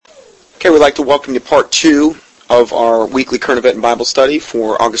Okay, we'd like to welcome you to part 2 of our weekly current event and Bible study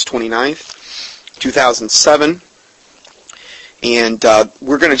for August 29th, 2007. And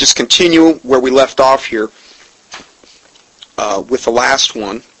we're going to just continue where we left off here with the last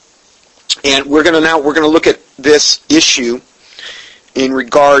one. And we're going to look at this issue in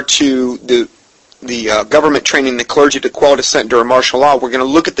regard to the government training the clergy to quell dissent during martial law. We're going to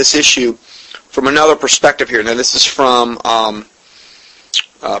look at this issue from another perspective here. Now, this is from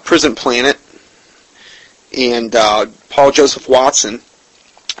Prison Planet and Paul Joseph Watson.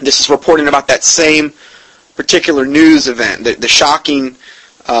 This is reporting about that same particular news event. The shocking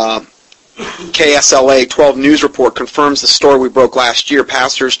KSLA 12 news report confirms the story we broke last year.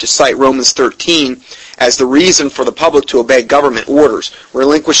 Pastors to cite Romans 13 as the reason for the public to obey government orders,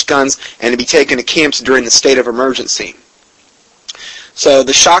 relinquish guns, and to be taken to camps during the state of emergency. So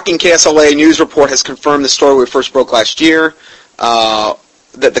the shocking KSLA news report has confirmed the story we first broke last year,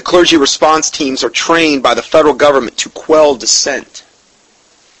 that the clergy response teams are trained by the federal government to quell dissent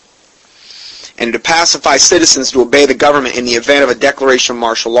and to pacify citizens to obey the government in the event of a declaration of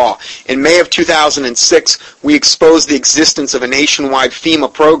martial law. In May of 2006, we exposed the existence of a nationwide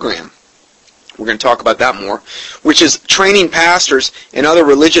FEMA program. We're going to talk about that more, which is training pastors and other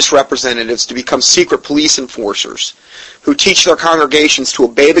religious representatives to become secret police enforcers who teach their congregations to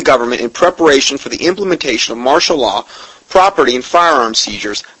obey the government in preparation for the implementation of martial law, property and firearm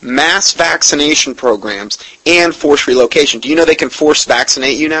seizures, mass vaccination programs, and forced relocation. Do you know they can force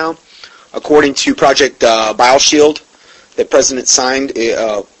vaccinate you now? According to Project BioShield that President signed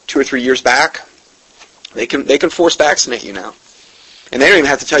 2 or 3 years back, they can force vaccinate you now. And they don't even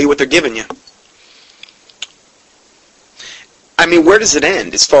have to tell you what they're giving you. I mean, where does it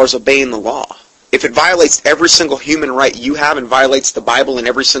end as far as obeying the law? If it violates every single human right you have and violates the Bible in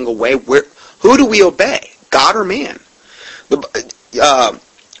every single way, who do we obey? God or man?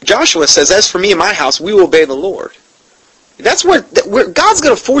 Joshua says, as for me and my house, we will obey the Lord. That's where God's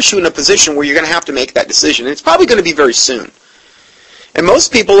going to force you in a position where you're going to have to make that decision. And it's probably going to be very soon. And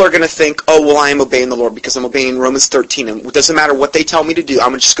most people are going to think, oh, well, I am obeying the Lord because I'm obeying Romans 13. And it doesn't matter what they tell me to do,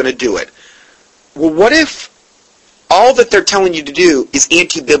 I'm just going to do it. Well, what if all that they're telling you to do is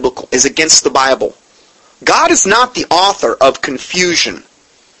anti-biblical, is against the Bible? God is not the author of confusion.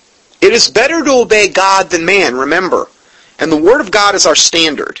 It is better to obey God than man, remember. And the Word of God is our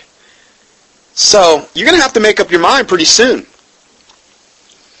standard. So, you're going to have to make up your mind pretty soon.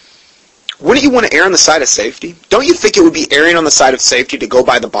 Wouldn't you want to err on the side of safety? Don't you think it would be erring on the side of safety to go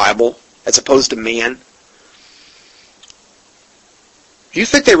by the Bible as opposed to man? Do you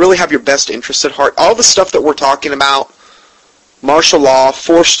think they really have your best interests at heart? All the stuff that we're talking about, martial law,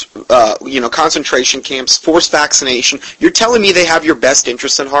 forced, concentration camps, forced vaccination, you're telling me they have your best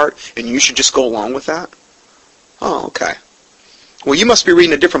interests at heart and you should just go along with that? Oh, okay. Well, you must be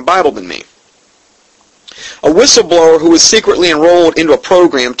reading a different Bible than me. A whistleblower who was secretly enrolled into a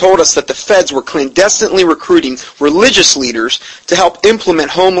program told us that the feds were clandestinely recruiting religious leaders to help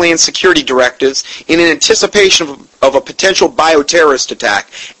implement Homeland Security directives in anticipation of a potential bioterrorist attack,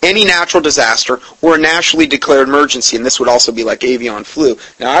 any natural disaster, or a nationally declared emergency. And this would also be like avian flu.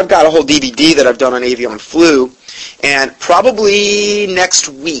 Now, I've got a whole DVD that I've done on avian flu, and probably next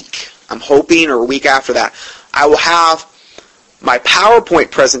week, I'm hoping, or a week after that, I will have my PowerPoint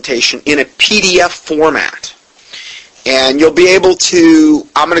presentation in a PDF format. And you'll be able to,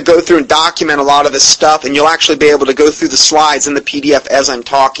 I'm going to go through and document a lot of this stuff, and you'll actually be able to go through the slides in the PDF as I'm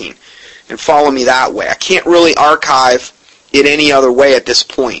talking and follow me that way. I can't really archive it any other way at this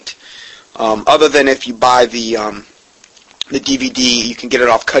point. Other than if you buy the DVD, you can get it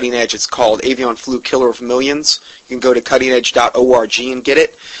off Cutting Edge. It's called Avian Flu Killer of Millions. You can go to cuttingedge.org and get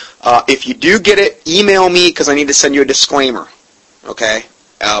it. If you do get it, email me because I need to send you a disclaimer, okay,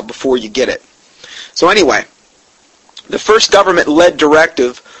 before you get it. So anyway, the first government-led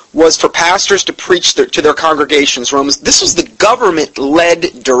directive was for pastors to preach to their congregations. This was the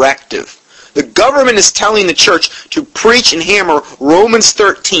government-led directive. The government is telling the church to preach and hammer Romans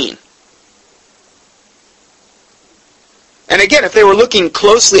 13. And again, if they were looking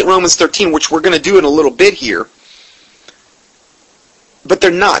closely at Romans 13, which we're going to do in a little bit here, but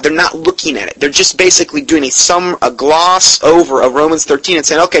they're not. They're not looking at it. They're just basically doing a gloss over of Romans 13 and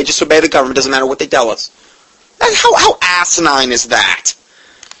saying, okay, just obey the government. Doesn't matter what they tell us. How asinine is that?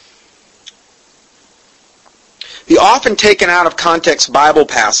 The often taken out of context Bible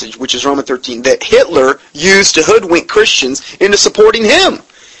passage, which is Romans 13, that Hitler used to hoodwink Christians into supporting him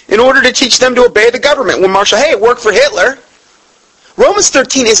in order to teach them to obey the government. When Marshall, hey, it worked for Hitler. Romans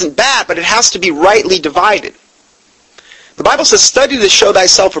 13 isn't bad, but it has to be rightly divided. The Bible says, study to show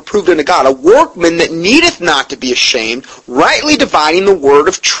thyself approved unto God, a workman that needeth not to be ashamed, rightly dividing the word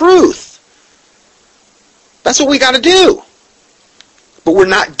of truth. That's what we got to do. But we're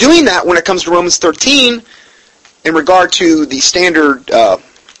not doing that when it comes to Romans 13 in regard to the standard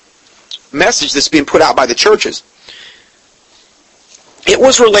message that's being put out by the churches. It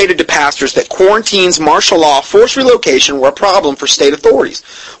was related to pastors that quarantines, martial law, forced relocation were a problem for state authorities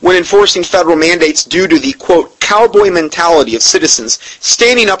when enforcing federal mandates due to the, quote, cowboy mentality of citizens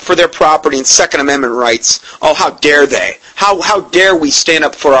standing up for their property and Second Amendment rights. Oh, how dare they? How dare we stand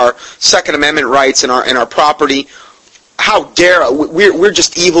up for our Second Amendment rights and our property? How dare we're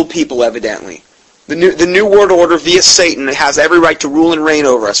just evil people, evidently. The new world order via Satan has every right to rule and reign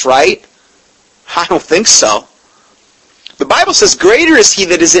over us, right? I don't think so. The Bible says, greater is he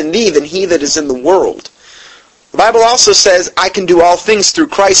that is in thee than he that is in the world. The Bible also says, I can do all things through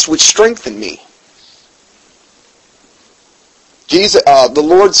Christ which strengthen me. Jesus, the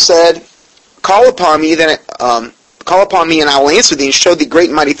Lord said, call upon me and I will answer thee and show thee great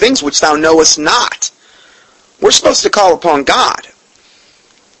and mighty things which thou knowest not. We're supposed to call upon God.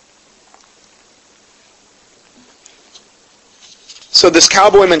 So this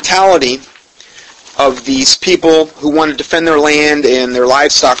cowboy mentality of these people who want to defend their land and their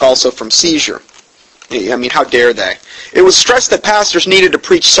livestock also from seizure. I mean, how dare they? It was stressed that pastors needed to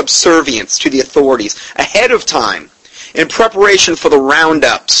preach subservience to the authorities ahead of time in preparation for the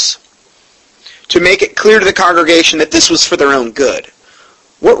roundups to make it clear to the congregation that this was for their own good.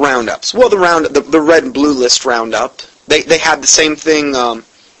 What roundups? Well, the red and blue list roundup. They had the same thing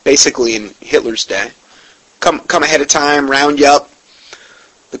basically in Hitler's day. Come ahead of time, round you up.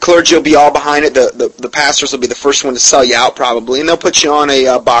 The clergy will be all behind it. The pastors will be the first one to sell you out probably, and they'll put you on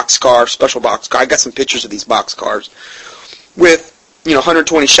a boxcar, special boxcar. I got some pictures of these boxcars with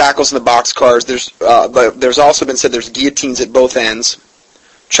 120 shackles in the boxcars. There's also been said there's guillotines at both ends.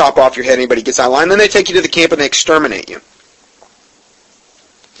 Chop off your head anybody gets out of line. Then they take you to the camp and they exterminate you.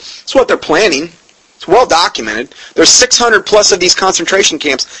 That's what they're planning. It's well documented. There's 600 plus of these concentration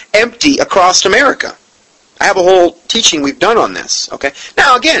camps empty across America. I have a whole teaching we've done on this. Okay.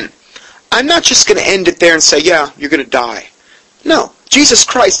 Now again, I'm not just going to end it there and say, yeah, you're going to die. No. Jesus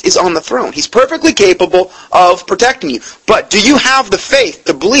Christ is on the throne. He's perfectly capable of protecting you. But do you have the faith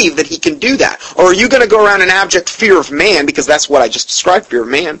to believe that he can do that? Or are you going to go around in abject fear of man, because that's what I just described, fear of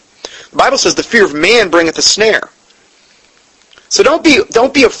man. The Bible says the fear of man bringeth a snare. So don't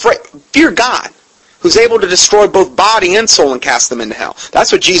be afraid. Fear God, who's able to destroy both body and soul and cast them into hell.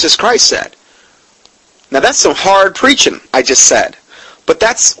 That's what Jesus Christ said. Now that's some hard preaching, I just said. But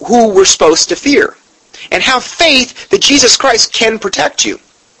that's who we're supposed to fear. And have faith that Jesus Christ can protect you.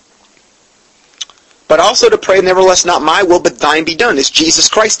 But also to pray, nevertheless, not my will, but thine be done, as Jesus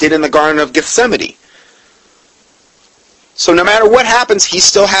Christ did in the Garden of Gethsemane. So no matter what happens, he's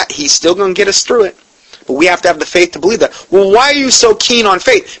still going to get us through it. But we have to have the faith to believe that. Well, why are you so keen on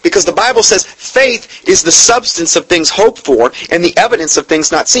faith? Because the Bible says faith is the substance of things hoped for and the evidence of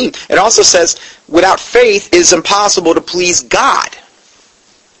things not seen. It also says without faith it is impossible to please God.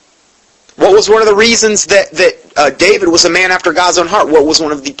 What was one of the reasons that David was a man after God's own heart? What was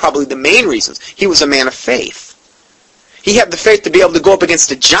one of probably the main reasons? He was a man of faith. He had the faith to be able to go up against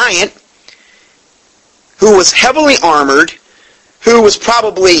a giant who was heavily armored, who was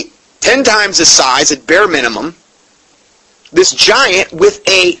probably 10 times his size at bare minimum. This giant with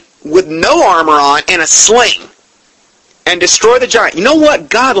no armor on and a sling, and destroy the giant. You know what?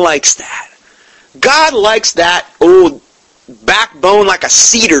 God likes that. God likes that old backbone like a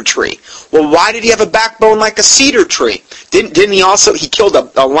cedar tree. Well, why did he have a backbone like a cedar tree? Didn't he killed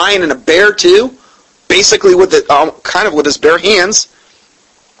a lion and a bear too? Basically with his bare hands.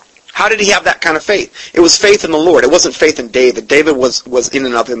 How did he have that kind of faith? It was faith in the Lord. It wasn't faith in David. David was in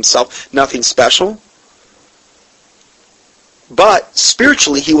and of himself nothing special. But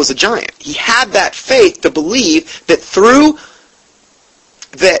spiritually he was a giant. He had that faith to believe that through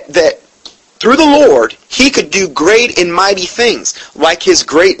the Lord he could do great and mighty things, like his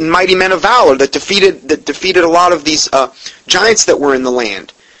great and mighty men of valor that defeated a lot of these giants that were in the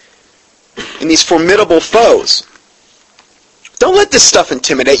land, and these formidable foes. Don't let this stuff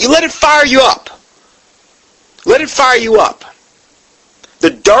intimidate you. Let it fire you up. Let it fire you up.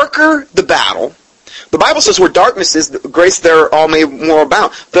 The darker the battle, the Bible says where darkness is, the grace there all may more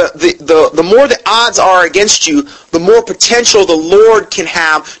abound. The more the odds are against you, the more potential the Lord can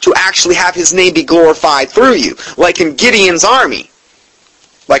have to actually have his name be glorified through you. Like in Gideon's army.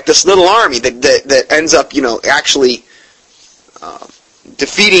 Like this little army that ends up, actually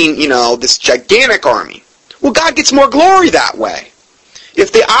defeating, this gigantic army. Well, God gets more glory that way.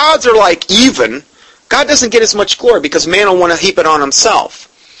 If the odds are like even, God doesn't get as much glory because man will want to heap it on himself.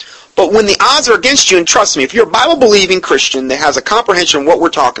 But when the odds are against you, and trust me, if you're a Bible-believing Christian that has a comprehension of what we're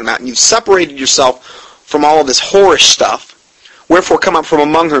talking about, and you've separated yourself from all of this whorish stuff. Wherefore come out from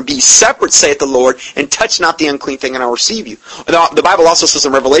among her, be separate, saith the Lord, and touch not the unclean thing, and I will receive you. The Bible also says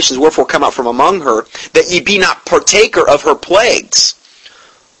in Revelations, wherefore come out from among her, that ye be not partaker of her plagues.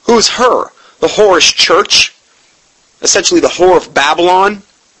 Who's her? The whorish church, essentially the whore of Babylon.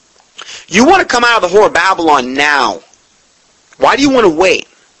 You want to come out of the whore of Babylon now. Why do you want to wait?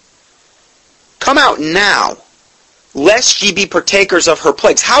 Come out now, lest ye be partakers of her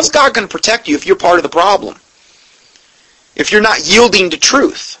plagues. How's God going to protect you if you're part of the problem? If you're not yielding to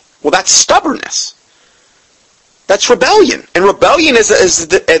truth? Well, that's stubbornness. That's rebellion. And rebellion is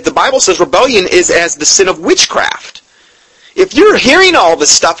the Bible says, rebellion is as the sin of witchcraft. If you're hearing all this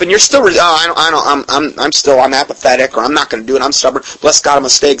stuff and you're still, I'm apathetic, or I'm not going to do it, I'm stubborn, bless God, I'm going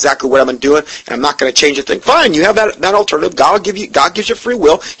to stay exactly what I'm doing, and I'm not going to change a thing. Fine, you have that alternative. God gives you free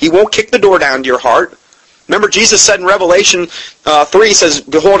will. He won't kick the door down to your heart. Remember, Jesus said in Revelation 3, he says,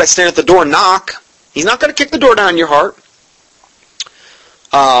 behold, I stand at the door and knock. He's not going to kick the door down your heart.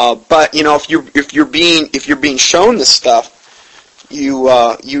 But if you're being shown this stuff, you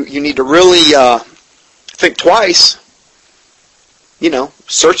need to really think twice.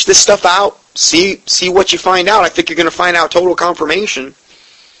 Search this stuff out. See what you find out. I think you're going to find out total confirmation,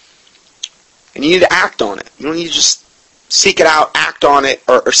 and you need to act on it. You don't need to just seek it out, act on it,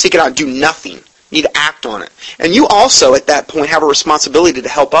 or seek it out and do nothing. You need to act on it. And you also, at that point, have a responsibility to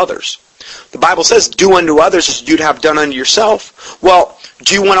help others. The Bible says, do unto others as you'd have done unto yourself. Well,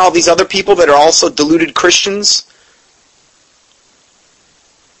 do you want all these other people that are also deluded Christians,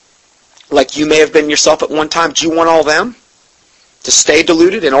 like you may have been yourself at one time, do you want all them to stay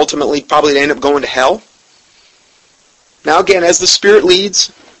deluded and ultimately probably end up going to hell? Now again, as the Spirit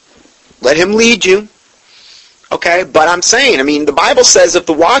leads, let Him lead you. Okay, but I'm saying, the Bible says if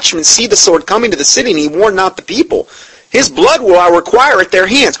the watchmen see the sword coming to the city and he warn not the people, his blood will I require at their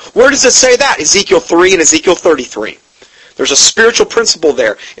hands. Where does it say that? Ezekiel 3 and Ezekiel 33. There's a spiritual principle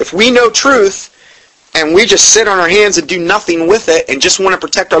there. If we know truth and we just sit on our hands and do nothing with it and just want to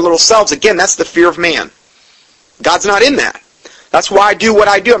protect our little selves, again, that's the fear of man. God's not in that. That's why I do what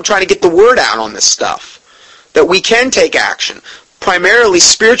I do. I'm trying to get the word out on this stuff, that we can take action, primarily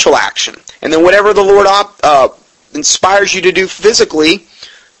spiritual action. And then whatever the Lord inspires you to do physically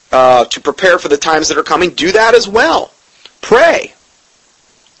to prepare for the times that are coming, do that as well. Pray.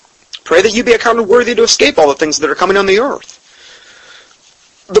 Pray that you be accounted worthy to escape all the things that are coming on the earth.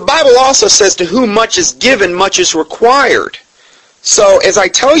 The Bible also says, to whom much is given, much is required. So as I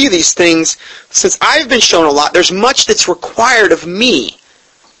tell you these things, since I've been shown a lot, there's much that's required of me.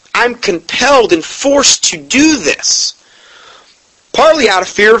 I'm compelled and forced to do this. Partly out of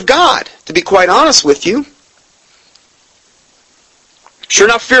fear of God, to be quite honest with you. Sure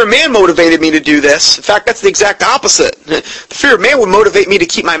enough, fear of man motivated me to do this. In fact, that's the exact opposite. The fear of man would motivate me to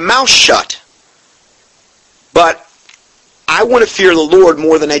keep my mouth shut. But I want to fear the Lord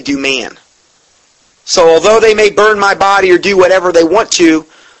more than I do man. So although they may burn my body or do whatever they want to,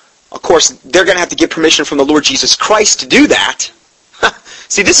 of course, they're going to have to get permission from the Lord Jesus Christ to do that.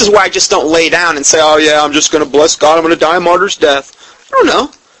 See, this is why I just don't lay down and say, oh yeah, I'm just going to bless God, I'm going to die a martyr's death. I don't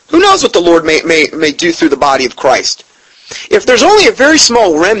know. Who knows what the Lord may do through the body of Christ? If there's only a very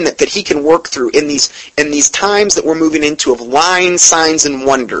small remnant that He can work through in these times that we're moving into of lying, signs, and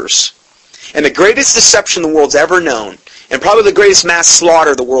wonders, and the greatest deception the world's ever known, and probably the greatest mass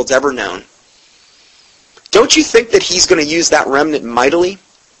slaughter the world's ever known, don't you think that He's going to use that remnant mightily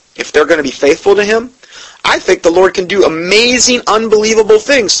if they're going to be faithful to Him? I think the Lord can do amazing, unbelievable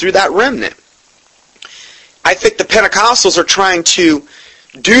things through that remnant. I think the Pentecostals are trying to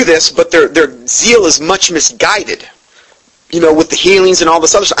do this, but their zeal is much misguided. With the healings and all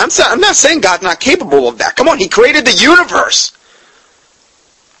this other stuff. I'm not saying God's not capable of that. Come on, He created the universe.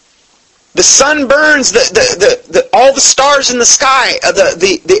 The sun burns, all the stars in the sky,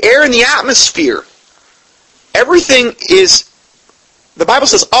 the air in the atmosphere. Everything is, the Bible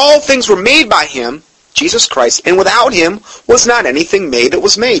says, all things were made by Him, Jesus Christ, and without Him was not anything made that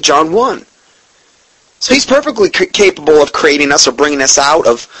was made, John 1. So He's perfectly capable of creating us or bringing us out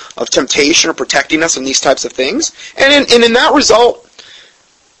of temptation or protecting us and these types of things. And in that result,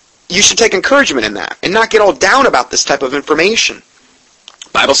 you should take encouragement in that and not get all down about this type of information. The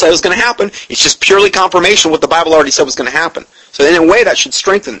Bible said it was going to happen. It's just purely confirmation of what the Bible already said was going to happen. So in a way, that should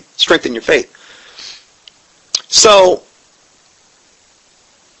strengthen your faith. So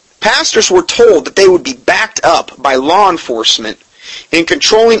pastors were told that they would be backed up by law enforcement in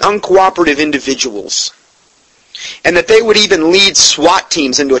controlling uncooperative individuals, and that they would even lead SWAT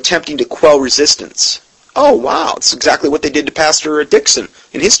teams into attempting to quell resistance. Oh wow, it's exactly what they did to Pastor Dixon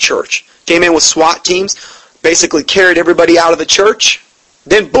in his church. Came in with SWAT teams, basically carried everybody out of the church,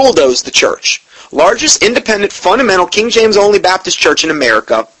 then bulldozed the church. largest independent, fundamental, King James only Baptist church in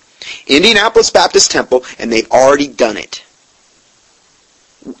America, Indianapolis Baptist Temple, and they've already done it.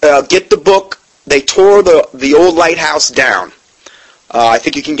 Get the book. They tore the old lighthouse down. I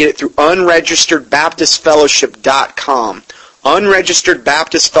think you can get it through unregisteredbaptistfellowship.com.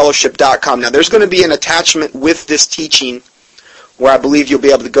 unregisteredbaptistfellowship.com. Now, there's going to be an attachment with this teaching where I believe you'll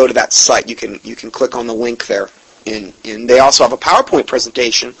be able to go to that site. You can click on the link there. And they also have a PowerPoint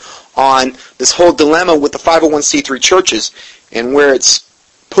presentation on this whole dilemma with the 501c3 churches and where it's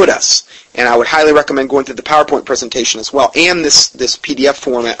put us. And I would highly recommend going through the PowerPoint presentation as well, and this PDF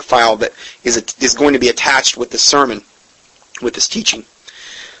format file that is going to be attached with this sermon, with this teaching.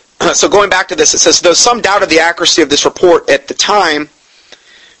 So going back to this, it says, though some doubted the accuracy of this report at the time,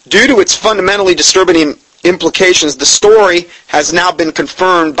 due to its fundamentally disturbing implications, the story has now been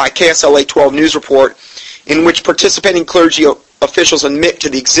confirmed by KSLA 12 News Report, in which participating clergy officials admit to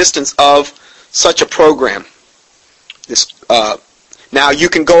the existence of such a program. Now, you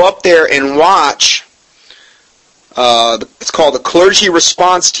can go up there and watch, it's called the Clergy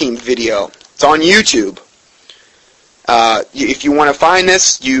Response Team video. It's on YouTube. If you want to find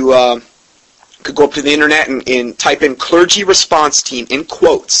this, you could go up to the internet and type in Clergy Response Team in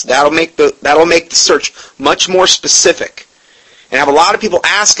quotes. That'll make the search much more specific. And I have a lot of people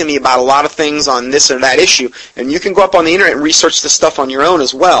asking me about a lot of things on this or that issue, and you can go up on the internet and research this stuff on your own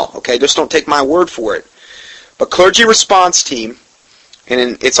as well. Okay, just don't take my word for it. But Clergy Response Team,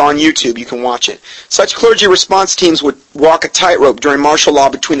 and it's on YouTube, you can watch it. Such clergy response teams would walk a tightrope during martial law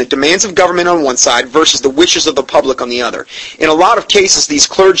between the demands of government on one side versus the wishes of the public on the other. In a lot of cases, these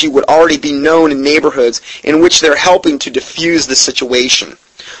clergy would already be known in neighborhoods in which they're helping to diffuse the situation.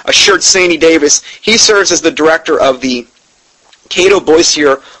 Assured Sandy Davis, he serves as the director of the Cato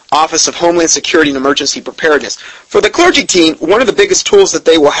Boissier Office of Homeland Security and Emergency Preparedness. For the clergy team, one of the biggest tools that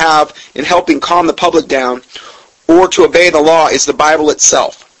they will have in helping calm the public down or to obey the law is the Bible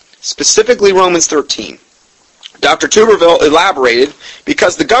itself, specifically Romans 13. Dr. Tuberville elaborated,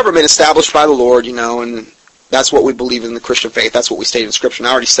 because the government established by the Lord, and that's what we believe in the Christian faith, that's what we state in Scripture, and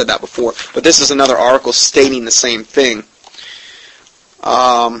I already said that before, but this is another article stating the same thing.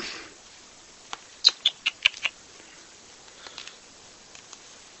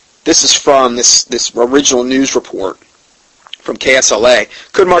 This is from this original news report from KSLA.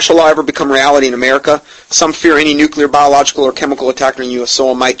 Could martial law ever become reality in America? Some fear any nuclear, biological, or chemical attack on U.S.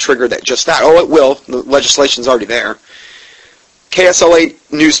 soil might trigger just that. Oh, it will. The legislation's already there. KSLA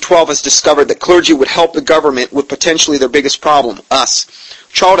News 12 has discovered that clergy would help the government with potentially their biggest problem, us.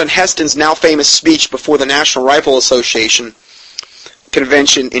 Charlton Heston's now famous speech before the National Rifle Association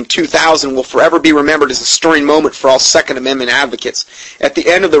convention in 2000 will forever be remembered as a stirring moment for all Second Amendment advocates. At the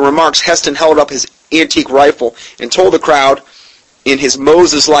end of the remarks, Heston held up his antique rifle and told the crowd in his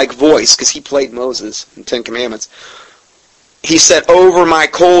Moses-like voice, because he played Moses in Ten Commandments, he said, "Over my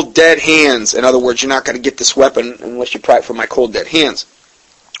cold, dead hands." In other words, you're not going to get this weapon unless you pry it from my cold, dead hands.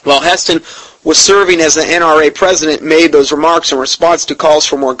 While Heston was serving as the NRA president, made those remarks in response to calls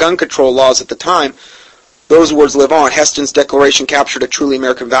for more gun control laws at the time. Those words live on. Heston's declaration captured a truly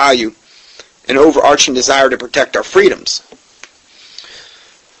American value, an overarching desire to protect our freedoms.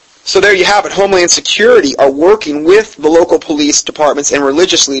 So there you have it. Homeland Security are working with the local police departments and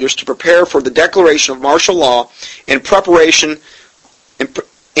religious leaders to prepare for the declaration of martial law and preparation, and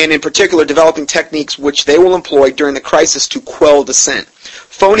in particular developing techniques which they will employ during the crisis to quell dissent.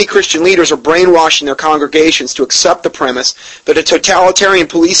 Phony Christian leaders are brainwashing their congregations to accept the premise that a totalitarian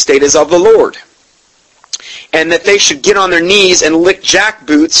police state is of the Lord, and that they should get on their knees and lick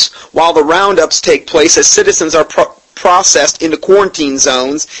jackboots while the roundups take place as citizens are processed into quarantine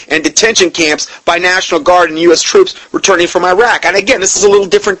zones and detention camps by National Guard and U.S. troops returning from Iraq. And again, this is a little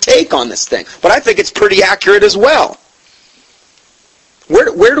different take on this thing, but I think it's pretty accurate as well.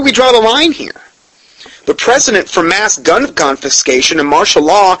 Where do we draw the line here? The precedent for mass gun confiscation and martial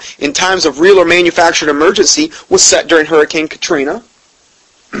law in times of real or manufactured emergency was set during Hurricane Katrina,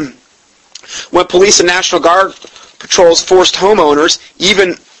 when police and National Guard patrols forced homeowners,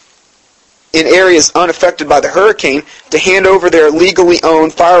 even in areas unaffected by the hurricane, to hand over their legally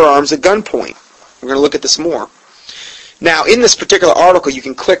owned firearms at gunpoint. We're going to look at this more. Now, in this particular article, you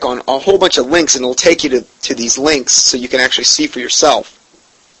can click on a whole bunch of links, and it'll take you to these links so you can actually see for yourself.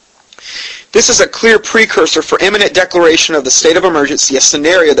 This is a clear precursor for imminent declaration of the state of emergency, a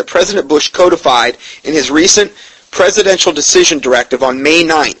scenario that President Bush codified in his recent presidential decision directive on May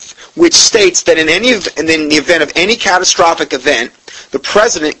 9th, which states that in the event of any catastrophic event, the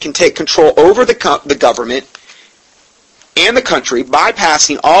president can take control over the government and the country,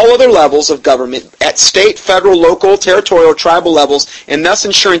 bypassing all other levels of government at state, federal, local, territorial, tribal levels, and thus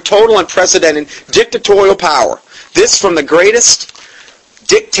ensuring total unprecedented dictatorial power. This from the greatest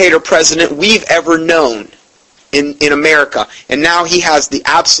dictator president we've ever known in America. And now he has the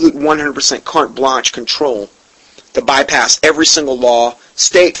absolute 100% carte blanche control to bypass every single law,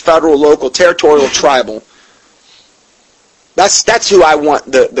 state, federal, local, territorial, tribal. That's who I want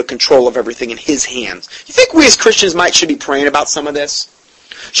the control of everything in his hands. You think we as Christians should be praying about some of this?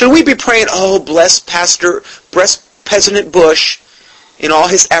 Should we be praying, oh, bless President Bush in all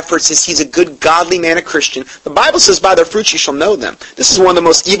his efforts, as he's a good, godly man, a Christian? The Bible says, by their fruits you shall know them. This is one of the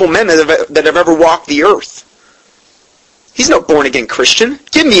most evil men that have ever walked the earth. He's no born-again Christian.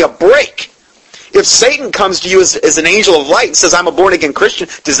 Give me a break. If Satan comes to you as an angel of light and says, I'm a born-again Christian,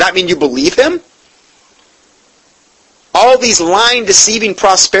 does that mean you believe him? All these lying, deceiving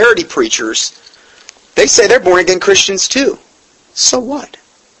prosperity preachers, they say they're born-again Christians too. So what?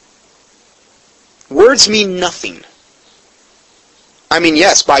 Words mean nothing. I mean,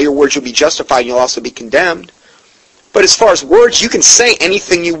 yes, by your words you'll be justified and you'll also be condemned. But as far as words, you can say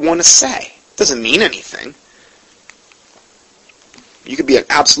anything you want to say. It doesn't mean anything. You could be an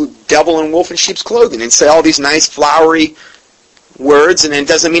absolute devil in wolf in sheep's clothing and say all these nice, flowery words, and it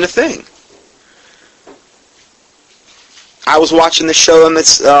doesn't mean a thing. I was watching this show on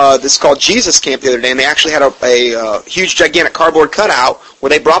this called Jesus Camp the other day, and they actually had a huge, gigantic cardboard cutout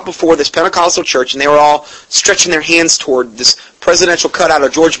where they brought before this Pentecostal church, and they were all stretching their hands toward this presidential cutout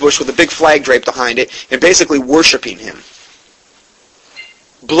of George Bush with a big flag draped behind it, and basically worshiping him.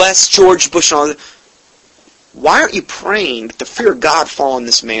 Bless George Bush and all that. Why aren't you praying that the fear of God fall on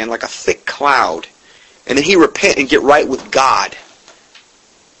this man like a thick cloud, and then he repent and get right with God,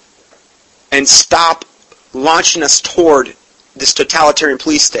 and stop launching us toward this totalitarian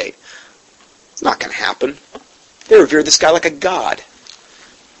police state? It's not going to happen. They revere this guy like a god.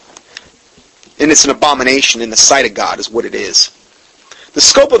 And it's an abomination in the sight of God is what it is. The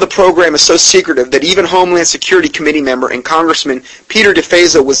scope of the program is so secretive that even Homeland Security Committee member and Congressman Peter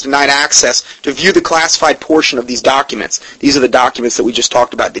DeFazio was denied access to view the classified portion of these documents. These are the documents that we just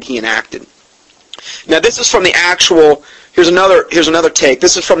talked about that he enacted. Now this is from the actual, here's another take.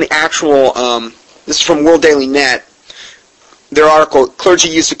 This is from the actual, this is from World Daily Net. Their article, Clergy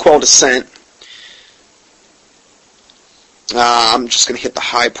Used to Quell Dissent. I'm just going to hit the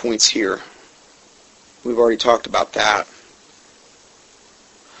high points here. We've already talked about that.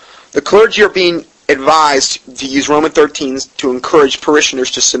 The clergy are being advised to use Romans 13 to encourage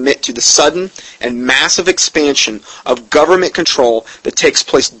parishioners to submit to the sudden and massive expansion of government control that takes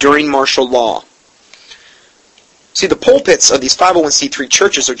place during martial law. See, the pulpits of these 501c3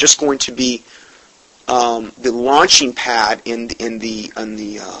 churches are just going to be the launching pad in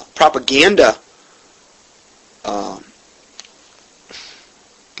the propaganda,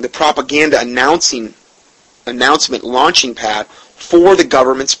 announcement launching pad for the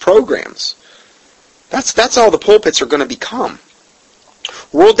government's programs. That's all the pulpits are going to become.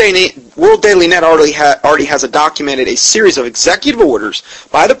 World Daily Net already has documented a series of executive orders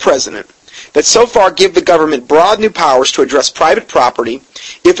by the president that so far give the government broad new powers to address private property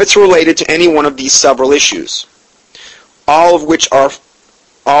if it's related to any one of these several issues, all of which are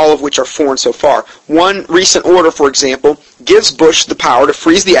foreign so far. One recent order, for example, gives Bush the power to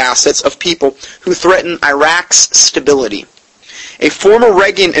freeze the assets of people who threaten Iraq's stability. A former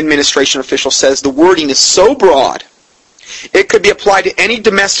Reagan administration official says the wording is so broad it could be applied to any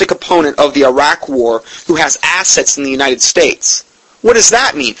domestic opponent of the Iraq war who has assets in the United States. What does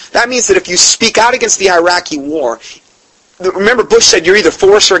that mean? That means that if you speak out against the Iraqi war, remember Bush said you're either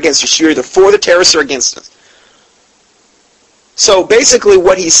for us or against us. You're either for the terrorists or against us. So basically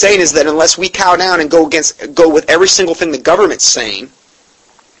what he's saying is that unless we cow down and go with every single thing the government's saying,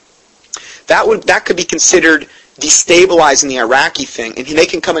 that could be considered destabilizing the Iraqi thing, and they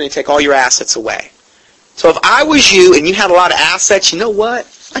can come in and take all your assets away. So if I was you and you had a lot of assets, you know what?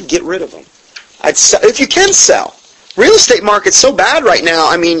 I'd get rid of them. I'd sell, if you can sell. Real estate market's so bad right now,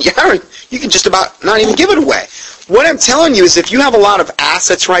 I mean, yeah, you can just about not even give it away. What I'm telling you is if you have a lot of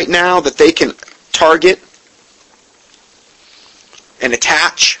assets right now that they can target and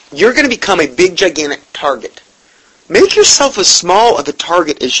attach, you're going to become a big, gigantic target. Make yourself as small of a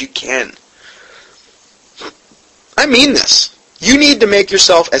target as you can. I mean this. You need to make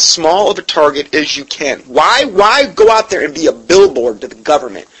yourself as small of a target as you can. Why go out there and be a billboard to the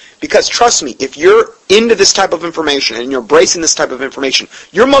government? Because trust me, if you're into this type of information and you're embracing this type of information,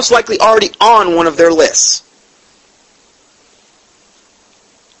 you're most likely already on one of their lists.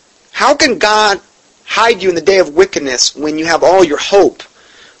 How can God hide you in the day of wickedness when you have all your hope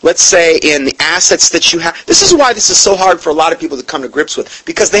let's say, in the assets that you have. This is why this is so hard for a lot of people to come to grips with,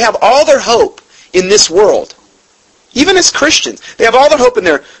 because they have all their hope in this world. Even as Christians, they have all their hope in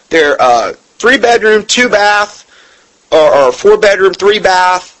their 3-bedroom, 2-bath, or 4-bedroom,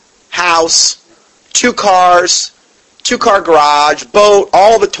 3-bath house, 2 cars, 2-car garage, boat,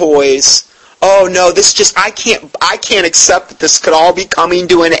 all the toys. Oh no, I can't accept that this could all be coming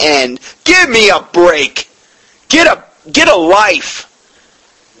to an end. Give me a break. Get a life.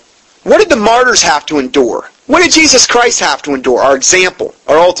 What did the martyrs have to endure? What did Jesus Christ have to endure? Our example,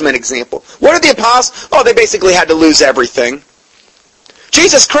 our ultimate example. What did the apostles? Oh, they basically had to lose everything.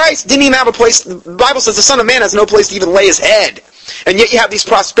 Jesus Christ didn't even have a place. The Bible says the Son of Man has no place to even lay his head. And yet you have these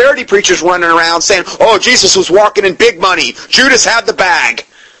prosperity preachers running around saying, oh, Jesus was walking in big money. Judas had the bag.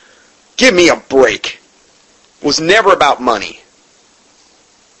 Give me a break. It was never about money.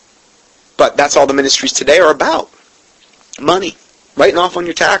 But that's all the ministries today are about. Money. Writing off on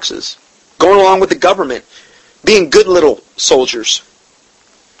your taxes. Going along with the government. Being good little soldiers.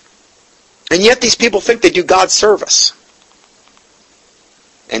 And yet these people think they do God's service.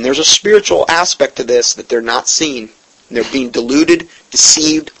 And there's a spiritual aspect to this that they're not seeing. They're being deluded,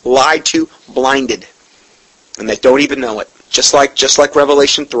 deceived, lied to, blinded. And they don't even know it. Just like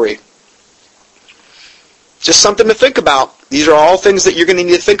Revelation 3. Just something to think about. These are all things that you're going to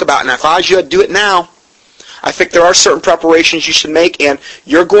need to think about. And if I was you, I'd do it now. I think there are certain preparations you should make. And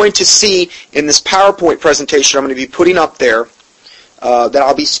you're going to see in this PowerPoint presentation I'm going to be putting up there that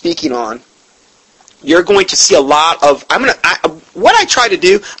I'll be speaking on. You're going to see a lot of... what I try to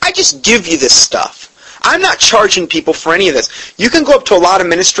do, I just give you this stuff. I'm not charging people for any of this. You can go up to a lot of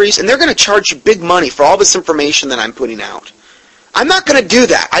ministries, and they're going to charge you big money for all this information that I'm putting out. I'm not going to do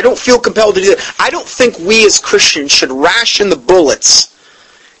that. I don't feel compelled to do that. I don't think we as Christians should ration the bullets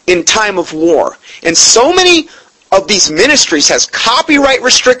in time of war. And so many of these ministries has copyright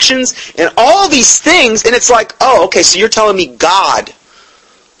restrictions and all these things, and it's like, oh, okay, so you're telling me God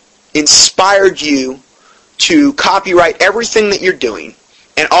inspired you to copyright everything that you're doing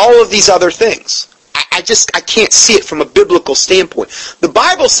and all of these other things. I can't see it from a biblical standpoint. The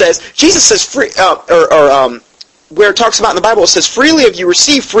Bible says, Jesus says, where it talks about in the Bible, it says, freely have you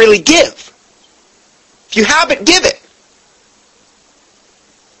received, freely give. If you haven't, give it.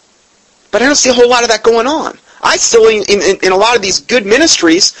 But I don't see a whole lot of that going on. I still, in a lot of these good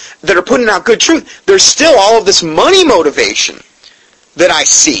ministries that are putting out good truth, there's still all of this money motivation that I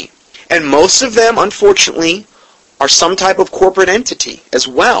see. And most of them, unfortunately, are some type of corporate entity as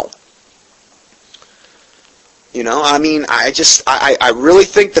well. You know, I mean, I really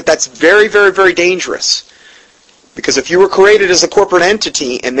think that that's very, very, very dangerous. Because if you were created as a corporate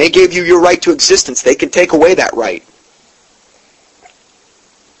entity and they gave you your right to existence, they can take away that right.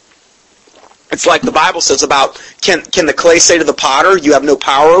 It's like the Bible says about, can the clay say to the potter, you have no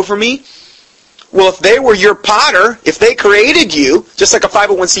power over me? Well, if they were your potter, if they created you, just like a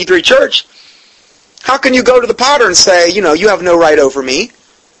 501c3 church, how can you go to the potter and say, you know, you have no right over me?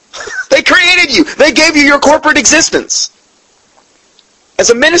 They created you. They gave you your corporate existence as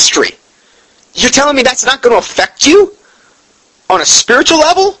a ministry. You're telling me that's not going to affect you on a spiritual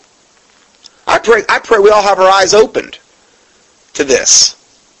level? I pray we all have our eyes opened to this.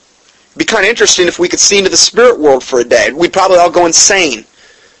 It'd be kind of interesting if we could see into the spirit world for a day. We'd probably all go insane.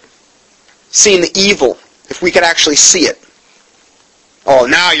 Seeing the evil, if we could actually see it. Oh,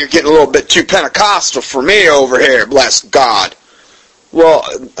 now you're getting a little bit too Pentecostal for me over here, bless God. Well,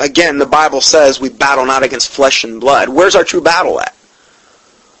 again, the Bible says we battle not against flesh and blood. Where's our true battle at?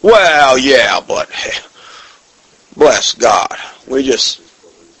 Well, yeah, but bless God.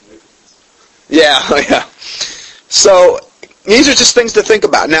 Yeah. So, these are just things to think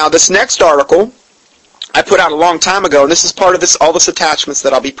about. Now, this next article I put out a long time ago, and this is part of all this attachments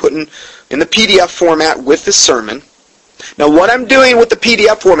that I'll be putting in the PDF format with this sermon. Now, what I'm doing with the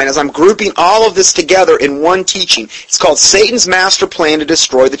PDF format is I'm grouping all of this together in one teaching. It's called Satan's Master Plan to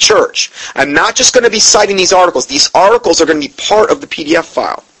Destroy the Church. I'm not just going to be citing these articles. These articles are going to be part of the PDF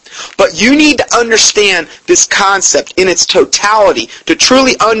file. But you need to understand this concept in its totality to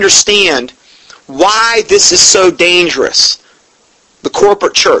truly understand why this is so dangerous. The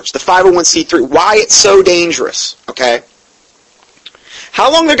corporate church, the 501c3, why it's so dangerous, okay?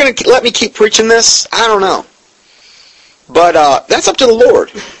 How long they're going to let me keep preaching this, I don't know. But that's up to the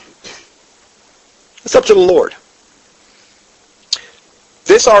Lord. It's up to the Lord.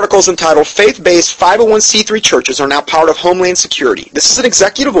 This article is entitled, Faith-Based 501c3 Churches Are Now Part of Homeland Security. This is an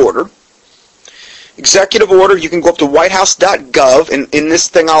executive order. Executive order, you can go up to whitehouse.gov, and in this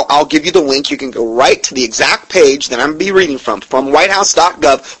thing I'll give you the link. You can go right to the exact page that I'm going to be reading from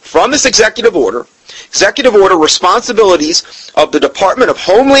whitehouse.gov, from this executive order. Executive Order responsibilities of the Department of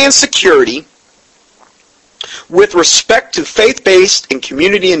Homeland Security with respect to faith-based and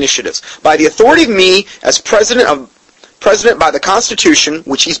community initiatives. By the authority of me as President by the Constitution,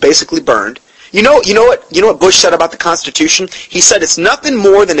 which he's basically burned. You know what Bush said about the Constitution? He said it's nothing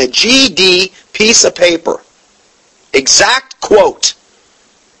more than a GD piece of paper. Exact quote.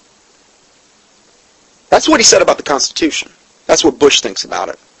 That's what he said about the Constitution. That's what Bush thinks about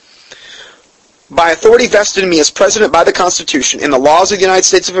it. By authority vested in me as President by the Constitution and the laws of the United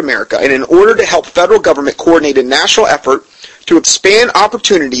States of America, and in order to help federal government coordinate a national effort to expand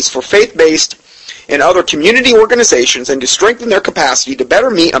opportunities for faith-based and other community organizations and to strengthen their capacity to better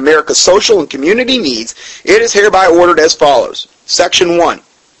meet America's social and community needs, it is hereby ordered as follows. Section 1.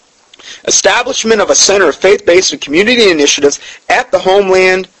 Establishment of a Center of Faith-Based and Community Initiatives at the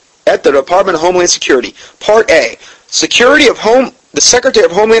Department of Homeland Security. Part A. The Secretary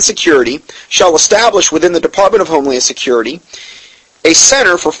of Homeland Security shall establish within the Department of Homeland Security a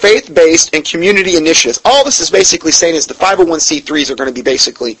Center for Faith-Based and Community Initiatives. All this is basically saying is the 501c3s are going to be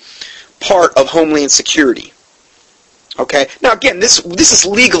basically part of Homeland Security. Okay? Now again, this is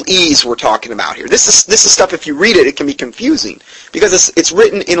legalese we're talking about here. This is stuff, if you read it, it can be confusing. Because it's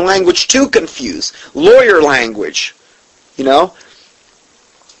written in language to confuse. Lawyer language. You know?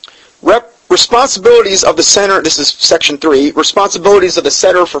 Responsibilities of the Center, this is Section 3, responsibilities of the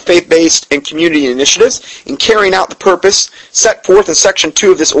Center for Faith-Based and Community Initiatives in carrying out the purpose set forth in Section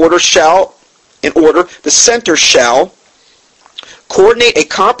 2 of this order the Center shall coordinate a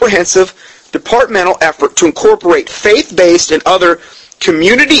comprehensive departmental effort to incorporate faith-based and other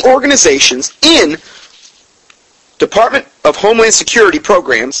community organizations in Department of Homeland Security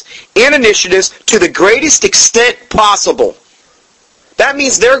programs and initiatives to the greatest extent possible. That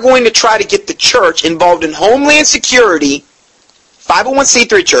means they're going to try to get the church involved in Homeland Security,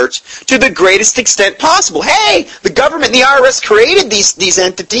 501c3 church, to the greatest extent possible. Hey, the government and the IRS created these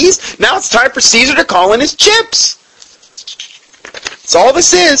entities. Now it's time for Caesar to call in his chips. That's all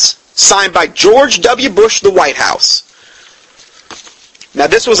this is. Signed by George W. Bush, the White House. Now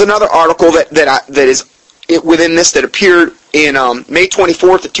this was another article that is within this that appeared in May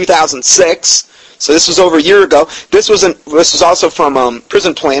 24th of 2006. So this was over a year ago. This was also from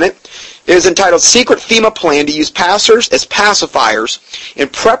Prison Planet. It is entitled Secret FEMA Plan to Use Pastors as Pacifiers in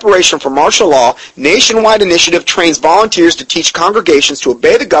Preparation for Martial Law. Nationwide Initiative Trains Volunteers to Teach Congregations to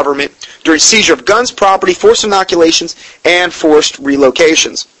Obey the Government During Seizure of Guns, Property, Forced Inoculations, and Forced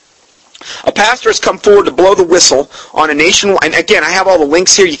Relocations. A pastor has come forward to blow the whistle on a nationwide, and again, I have all the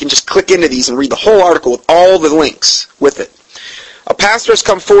links here. You can just click into these and read the whole article with all the links with it. A pastor has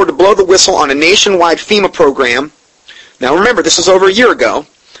come forward to blow the whistle on a nationwide FEMA program. Now remember, this was over a year ago,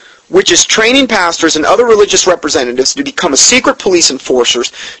 which is training pastors and other religious representatives to become a secret police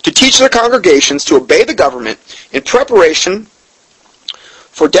enforcers to teach their congregations to obey the government in preparation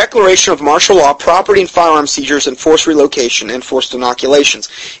for declaration of martial law, property and firearm seizures, and forced relocation and forced inoculations.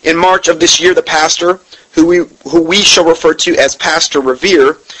 In March of this year, the pastor, who we shall refer to as Pastor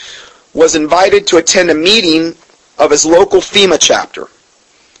Revere, was invited to attend a meeting of his local FEMA chapter.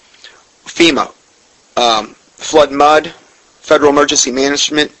 FEMA, Flood Mud, Federal Emergency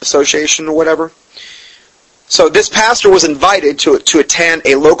Management Association or whatever. So this pastor was invited to attend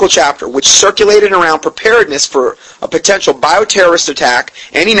a local chapter which circulated around preparedness for a potential bioterrorist attack,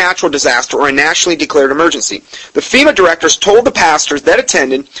 any natural disaster, or a nationally declared emergency. The FEMA directors told the pastors that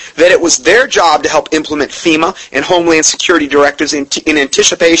attended that it was their job to help implement FEMA and Homeland Security directives in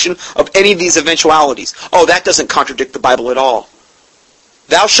anticipation of any of these eventualities. Oh, that doesn't contradict the Bible at all.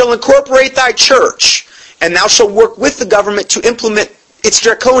 Thou shalt incorporate thy church, and thou shalt work with the government to implement its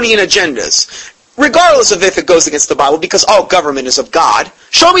draconian agendas, regardless of if it goes against the Bible, because all government is of God.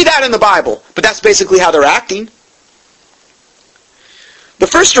 Show me that in the Bible. But that's basically how they're acting. The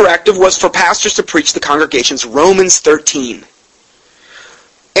first directive was for pastors to preach the congregations Romans 13,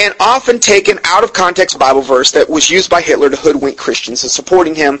 an often taken out of context Bible verse that was used by Hitler to hoodwink Christians and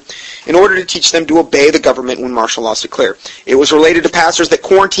supporting him in order to teach them to obey the government when martial law is declared. It was related to pastors that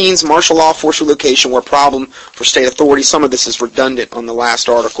quarantines, martial law, forced relocation were a problem for state authorities. Some of this is redundant on the last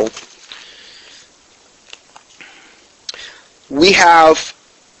article. We have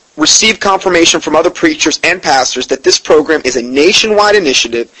received confirmation from other preachers and pastors that this program is a nationwide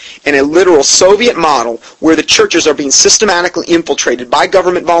initiative and a literal Soviet model where the churches are being systematically infiltrated by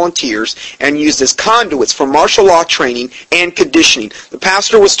government volunteers and used as conduits for martial law training and conditioning. The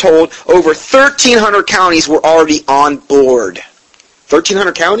pastor was told over 1,300 counties were already on board.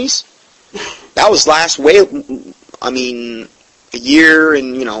 1,300 counties? That was a year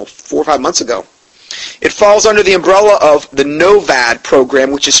and 4 or 5 months ago. It falls under the umbrella of the NOVAD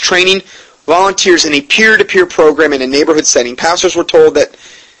program, which is training volunteers in a peer-to-peer program in a neighborhood setting. Pastors were told that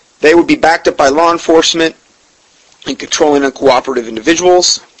they would be backed up by law enforcement and controlling uncooperative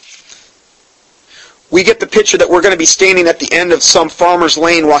individuals. We get the picture that we're going to be standing at the end of some farmer's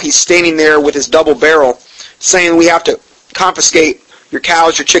lane while he's standing there with his double barrel saying we have to confiscate your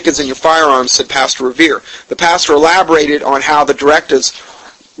cows, your chickens, and your firearms, said Pastor Revere. The pastor elaborated on how the directives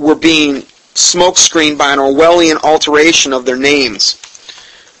were being smokescreened by an Orwellian alteration of their names.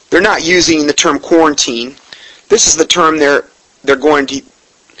 They're not using the term quarantine. This is the term they're going to...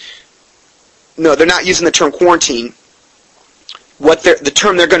 No, they're not using the term quarantine. The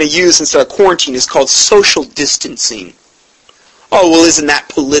term they're going to use instead of quarantine is called social distancing. Oh, well, isn't that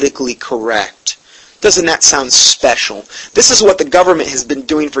politically correct? Doesn't that sound special? This is what the government has been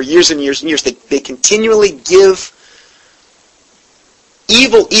doing for years and years and years. They continually give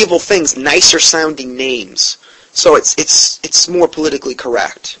evil things nicer sounding names. So it's more politically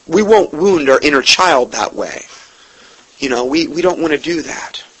correct. We won't wound our inner child that way. We don't want to do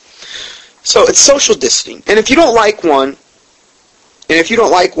that. So it's social distancing. And if you don't like one,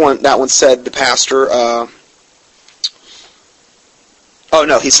 that one said the pastor,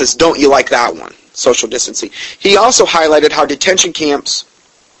 he says, don't you like that one? Social distancing. He also highlighted how detention camps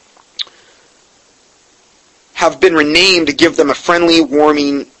have been renamed to give them a friendly,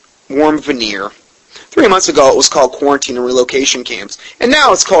 warm veneer. 3 months ago it was called quarantine and relocation camps. And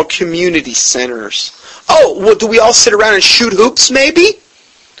now it's called community centers. Oh, well, do we all sit around and shoot hoops maybe?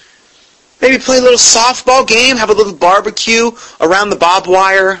 Maybe play a little softball game, have a little barbecue around the barbed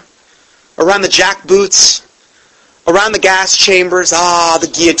wire, around the jackboots, around the gas chambers. The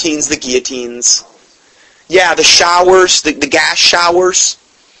guillotines. Yeah, the showers, the gas showers.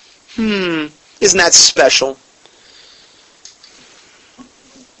 Isn't that special?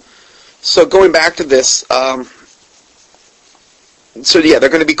 So going back to this, they're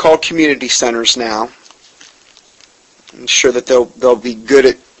going to be called community centers now. I'm sure that they'll be good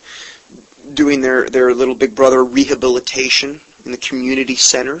at doing their little big brother rehabilitation in the community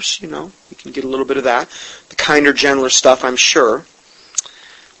centers. You can get a little bit of that. The kinder, gentler stuff, I'm sure.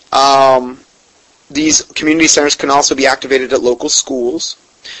 These community centers can also be activated at local schools.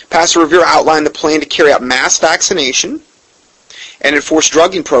 Pastor Revere outlined the plan to carry out mass vaccination and enforce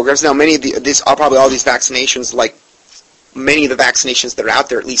drugging programs. Now, many of probably all these vaccinations, like many of the vaccinations that are out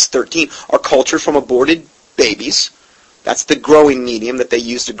there, at least 13, are cultured from aborted babies. That's the growing medium that they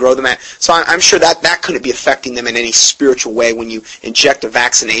use to grow them at. So I'm sure that couldn't be affecting them in any spiritual way when you inject a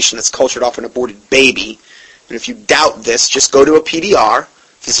vaccination that's cultured off an aborted baby. And if you doubt this, just go to a PDR,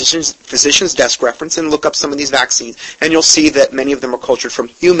 physician's desk reference, and look up some of these vaccines, and you'll see that many of them are cultured from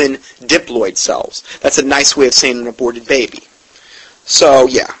human diploid cells. That's a nice way of saying an aborted baby. So,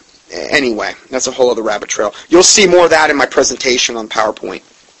 yeah. Anyway, that's a whole other rabbit trail. You'll see more of that in my presentation on PowerPoint.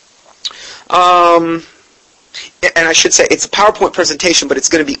 And I should say, it's a PowerPoint presentation, but it's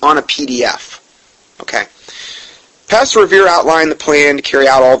going to be on a PDF. Okay. Pastor Revere outlined the plan to carry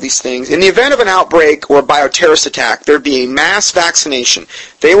out all these things. In the event of an outbreak or a bioterrorist attack, there'd be a mass vaccination.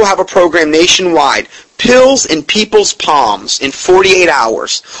 They will have a program nationwide. Pills in people's palms in 48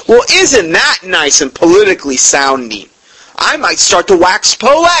 hours. Well, isn't that nice and politically sounding? I might start to wax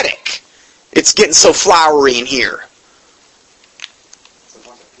poetic. It's getting so flowery in here.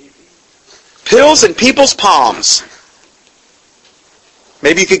 Pills in people's palms.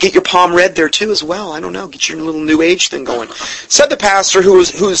 Maybe you could get your palm read there too as well. I don't know. Get your little new age thing going. Said the pastor who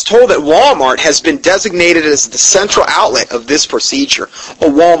was told that Walmart has been designated as the central outlet of this procedure.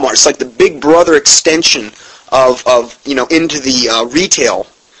 Walmart. It's like the big brother extension of into the retail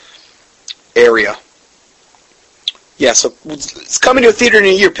area. Yeah, so it's coming to a theater in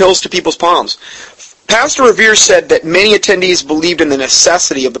a year, Pills to People's Palms. Pastor Revere said that many attendees believed in the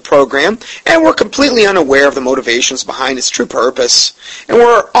necessity of the program and were completely unaware of the motivations behind its true purpose and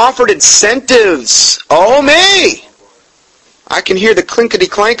were offered incentives. Oh, me! I can hear the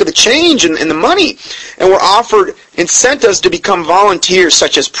clinkety-clank of the change and the money. And were offered incentives to become volunteers,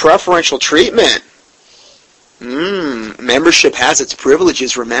 such as preferential treatment. Membership has its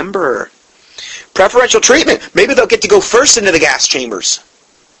privileges, remember. Preferential treatment. Maybe they'll get to go first into the gas chambers.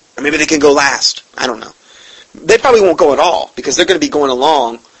 Or maybe they can go last. I don't know. They probably won't go at all because they're going to be going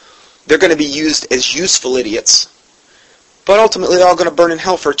along. They're going to be used as useful idiots. But ultimately they're all going to burn in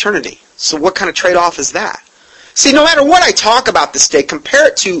hell for eternity. So what kind of trade-off is that? See, no matter what I talk about this day, compare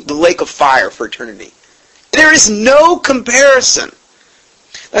it to the lake of fire for eternity. There is no comparison.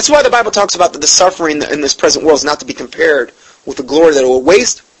 That's why the Bible talks about that the suffering in this present world is not to be compared with the glory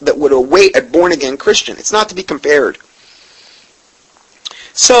that would await a born-again Christian. It's not to be compared.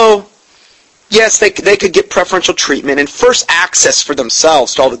 So, Yes, they could get preferential treatment and first access for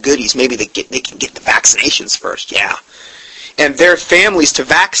themselves to all the goodies. Maybe they can get the vaccinations first, yeah. And their families to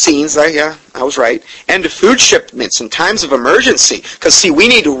vaccines, I was right, and to food shipments in times of emergency. Because, see, we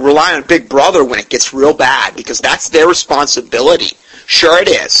need to rely on Big Brother when it gets real bad, because that's their responsibility. Sure it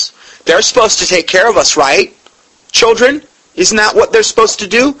is. They're supposed to take care of us, right? Children, isn't that what they're supposed to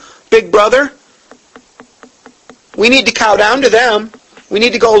do? Big Brother? We need to cow down to them. We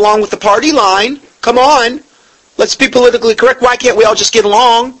need to go along with the party line. Come on. Let's be politically correct. Why can't we all just get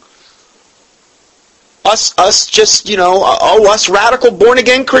along? Us radical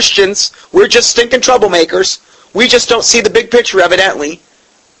born-again Christians, we're just stinking troublemakers. We just don't see the big picture, evidently.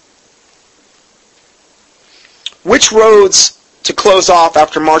 Which roads to close off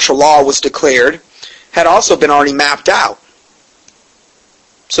after martial law was declared had also been already mapped out.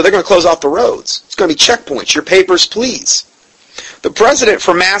 So they're going to close off the roads. It's going to be checkpoints. Your papers, please. The precedent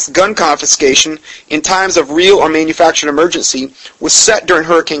for mass gun confiscation in times of real or manufactured emergency was set during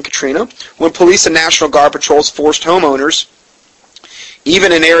Hurricane Katrina, when police and National Guard patrols forced homeowners,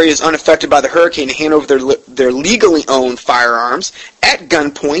 even in areas unaffected by the hurricane, to hand over their legally owned firearms at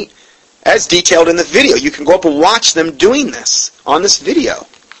gunpoint, as detailed in the video. You can go up and watch them doing this on this video.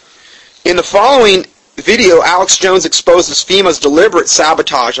 In the following video, Alex Jones exposes FEMA's deliberate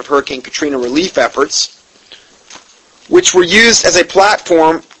sabotage of Hurricane Katrina relief efforts, which were used as a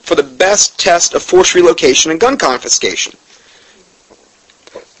platform for the best test of forced relocation and gun confiscation.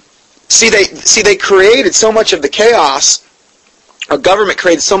 See, they created so much of the chaos, our government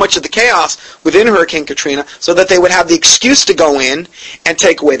created so much of the chaos within Hurricane Katrina so that they would have the excuse to go in and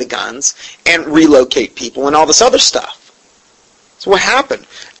take away the guns and relocate people and all this other stuff. So what happened?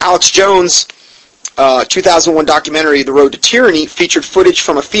 Alex Jones' 2001 documentary, The Road to Tyranny, featured footage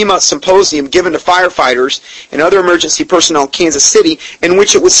from a FEMA symposium given to firefighters and other emergency personnel in Kansas City, in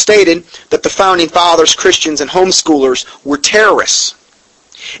which it was stated that the Founding Fathers, Christians, and homeschoolers were terrorists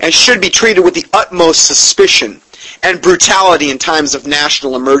and should be treated with the utmost suspicion and brutality in times of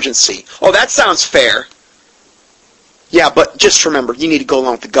national emergency. Oh, that sounds fair. Yeah, but just remember, you need to go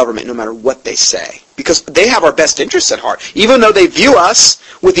along with the government no matter what they say, because they have our best interests at heart. Even though they view us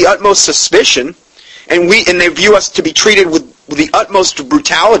with the utmost suspicion, and they view us to be treated with the utmost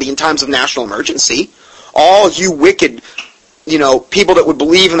brutality in times of national emergency. All you wicked, people that would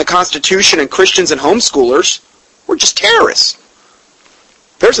believe in the Constitution and Christians and homeschoolers, we're just terrorists.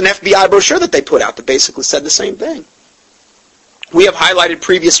 There's an FBI brochure that they put out that basically said the same thing. We have highlighted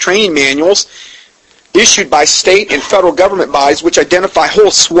previous training manuals issued by state and federal government bodies which identify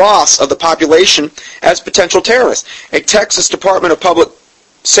whole swaths of the population as potential terrorists. A Texas Department of Public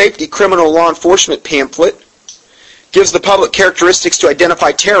Safety criminal law enforcement pamphlet gives the public characteristics to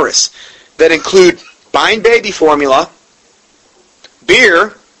identify terrorists that include buying baby formula,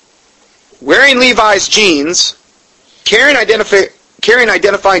 beer, wearing Levi's jeans, carrying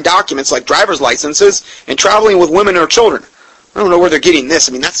identifying documents like driver's licenses, and traveling with women or children. I don't know where they're getting this.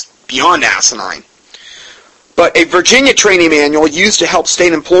 I mean, that's beyond asinine. But a Virginia training manual used to help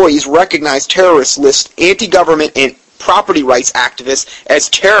state employees recognize terrorists lists anti-government and property rights activists as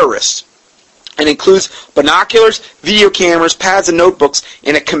terrorists, and includes binoculars, video cameras, pads, and notebooks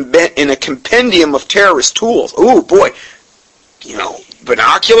in a compendium of terrorist tools. Ooh, boy.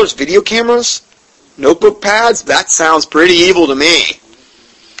 Binoculars, video cameras, notebook pads, that sounds pretty evil to me.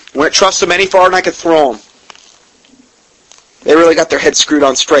 Wouldn't trust them any farther than I could throw them. They really got their heads screwed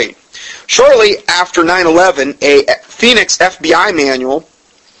on straight. Shortly after 9/11, a Phoenix FBI manual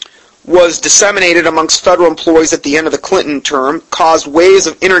was disseminated amongst federal employees at the end of the Clinton term, caused waves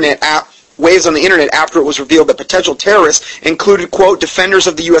on the internet after it was revealed that potential terrorists included, quote, defenders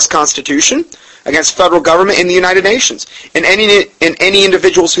of the U.S. Constitution against federal government and the United Nations, and any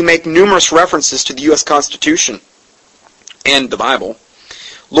individuals who make numerous references to the U.S. Constitution and the Bible.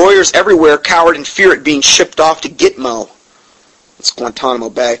 Lawyers everywhere cowered in fear at being shipped off to Gitmo. That's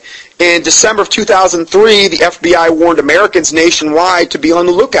Guantanamo Bay. In December of 2003, the FBI warned Americans nationwide to be on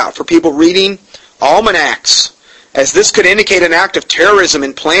the lookout for people reading almanacs, as this could indicate an act of terrorism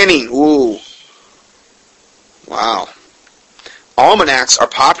and planning. Ooh. Wow. Almanacs are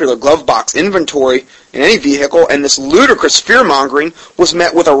popular glove box inventory in any vehicle, and this ludicrous fear-mongering was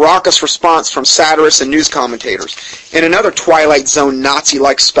met with a raucous response from satirists and news commentators. In another Twilight Zone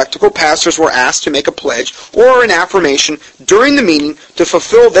Nazi-like spectacle, pastors were asked to make a pledge or an affirmation during the meeting to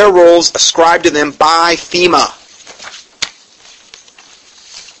fulfill their roles ascribed to them by FEMA.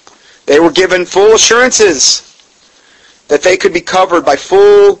 They were given full assurances that they could be covered by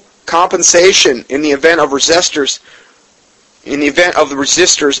full compensation in the event of the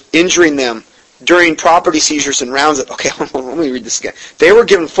resistors injuring them during property seizures and rounds. Okay, let me read this again. They were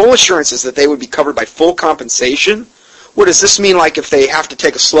given full assurances that they would be covered by full compensation. What does this mean? Like if they have to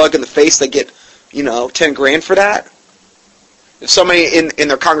take a slug in the face, they get, $10,000 for that? If somebody in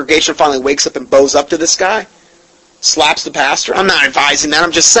their congregation finally wakes up and bows up to this guy, slaps the pastor, I'm not advising that.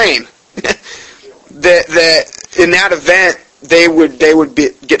 I'm just saying that in that event they would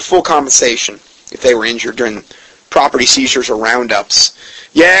get full compensation if they were injured during property seizures or roundups.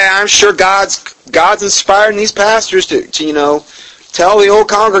 Yeah, I'm sure God's inspiring these pastors to tell the old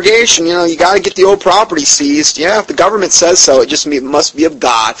congregation, you got to get the old property seized. Yeah, if the government says so, it must be of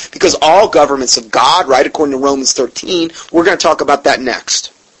God, because all government's of God, right, according to Romans 13. We're going to talk about that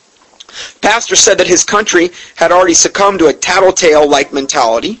next. Pastor said that his country had already succumbed to a tattletale-like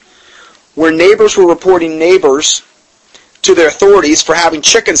mentality, where neighbors were reporting neighbors to their authorities for having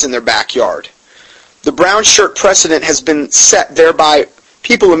chickens in their backyard. The brown shirt precedent has been set, thereby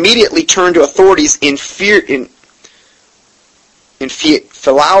people immediately turn to authorities in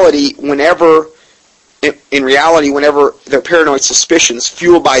reality whenever their paranoid suspicions,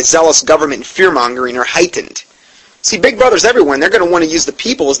 fueled by zealous government and fear-mongering, are heightened. See, Big Brother's everywhere, and they're going to want to use the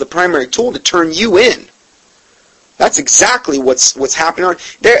people as the primary tool to turn you in. That's exactly what's happening.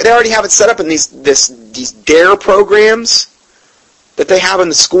 They already have it set up in these DARE programs that they have in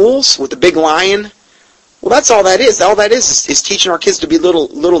the schools with the big lion. Well, that's all that is. All that is teaching our kids to be little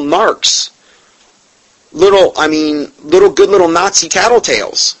narcs. Little good little Nazi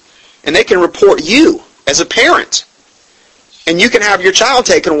tattletales. And they can report you as a parent. And you can have your child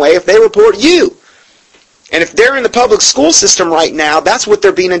taken away if they report you. And if they're in the public school system right now, that's what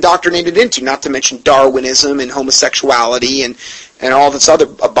they're being indoctrinated into, not to mention Darwinism and homosexuality and all this other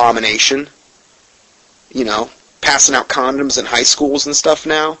abomination. Passing out condoms in high schools and stuff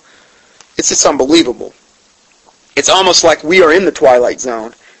now. It's unbelievable. It's almost like we are in the Twilight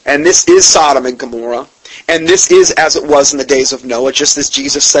Zone. And this is Sodom and Gomorrah. And this is as it was in the days of Noah, just as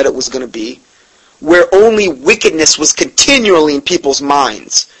Jesus said it was going to be, where only wickedness was continually in people's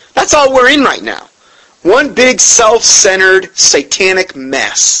minds. That's all we're in right now. One big self-centered satanic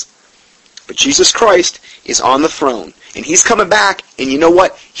mess. But Jesus Christ is on the throne. And He's coming back, and you know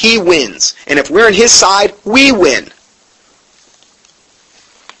what? He wins. And if we're on His side, we win.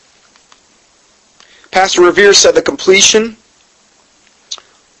 Pastor Revere said the completion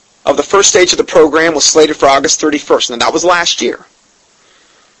of the first stage of the program was slated for August 31st. Now, that was last year.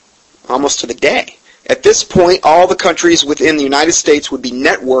 Almost to the day. At this point, all the countries within the United States would be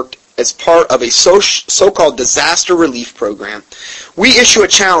networked as part of a so-called disaster relief program. We issue a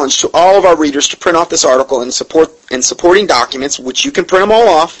challenge to all of our readers to print off this article and supporting documents, which you can print them all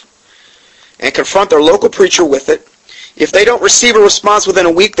off, and confront their local preacher with it. If they don't receive a response within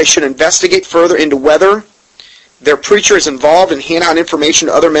a week, they should investigate further into whether their preacher is involved and hand out information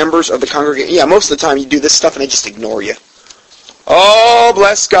to other members of the congregation. Yeah, most of the time you do this stuff and they just ignore you. Oh,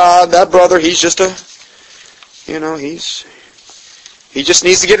 bless God, that brother, he's just he just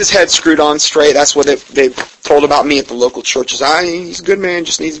needs to get his head screwed on straight. That's what they've told about me at the local churches. He's a good man,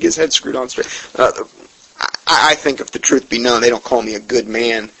 just needs to get his head screwed on straight. I think if the truth be known, they don't call me a good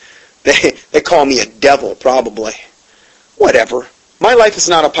man. They call me a devil, probably. Whatever. My life is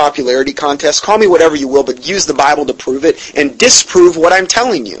not a popularity contest. Call me whatever you will, but use the Bible to prove it and disprove what I'm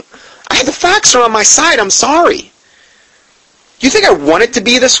telling you. The facts are on my side. I'm sorry. Do you think I want it to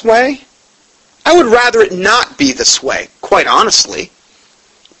be this way? I would rather it not be this way, quite honestly.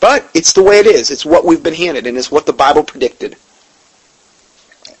 But it's the way it is. It's what we've been handed, and it's what the Bible predicted.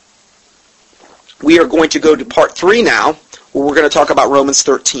 We are going to go to part 3 now, where we're going to talk about Romans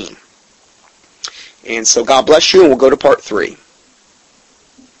 13. And so God bless you, and we'll go to part 3.